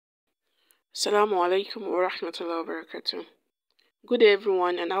Assalamu alaikum wa rahmatullahi wa barakatuh. Good day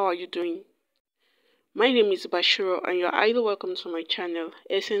everyone, and how are you doing? My name is Bashiro and you're highly welcome to my channel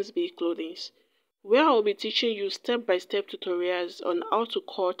Essence Bee Clothings, where I'll be teaching you step-by-step tutorials on how to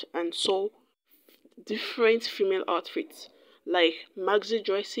cut and sew different female outfits like maxi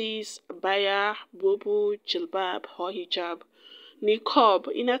dresses, abaya, boubou, jilbaab or hijab, niqab,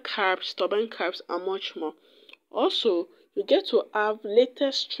 inner caps, turban caps and much more. Also, you get to have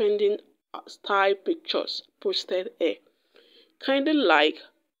latest trending style pictures posted here. Kindly like,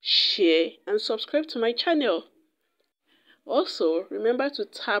 share and subscribe to my channel. Also, remember to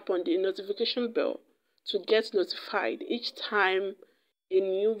tap on the notification bell to get notified each time a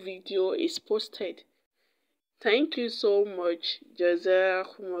new video is posted. Thank you so much.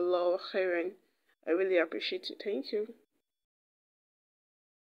 Jazakumullahu khairan. I really appreciate it. Thank you.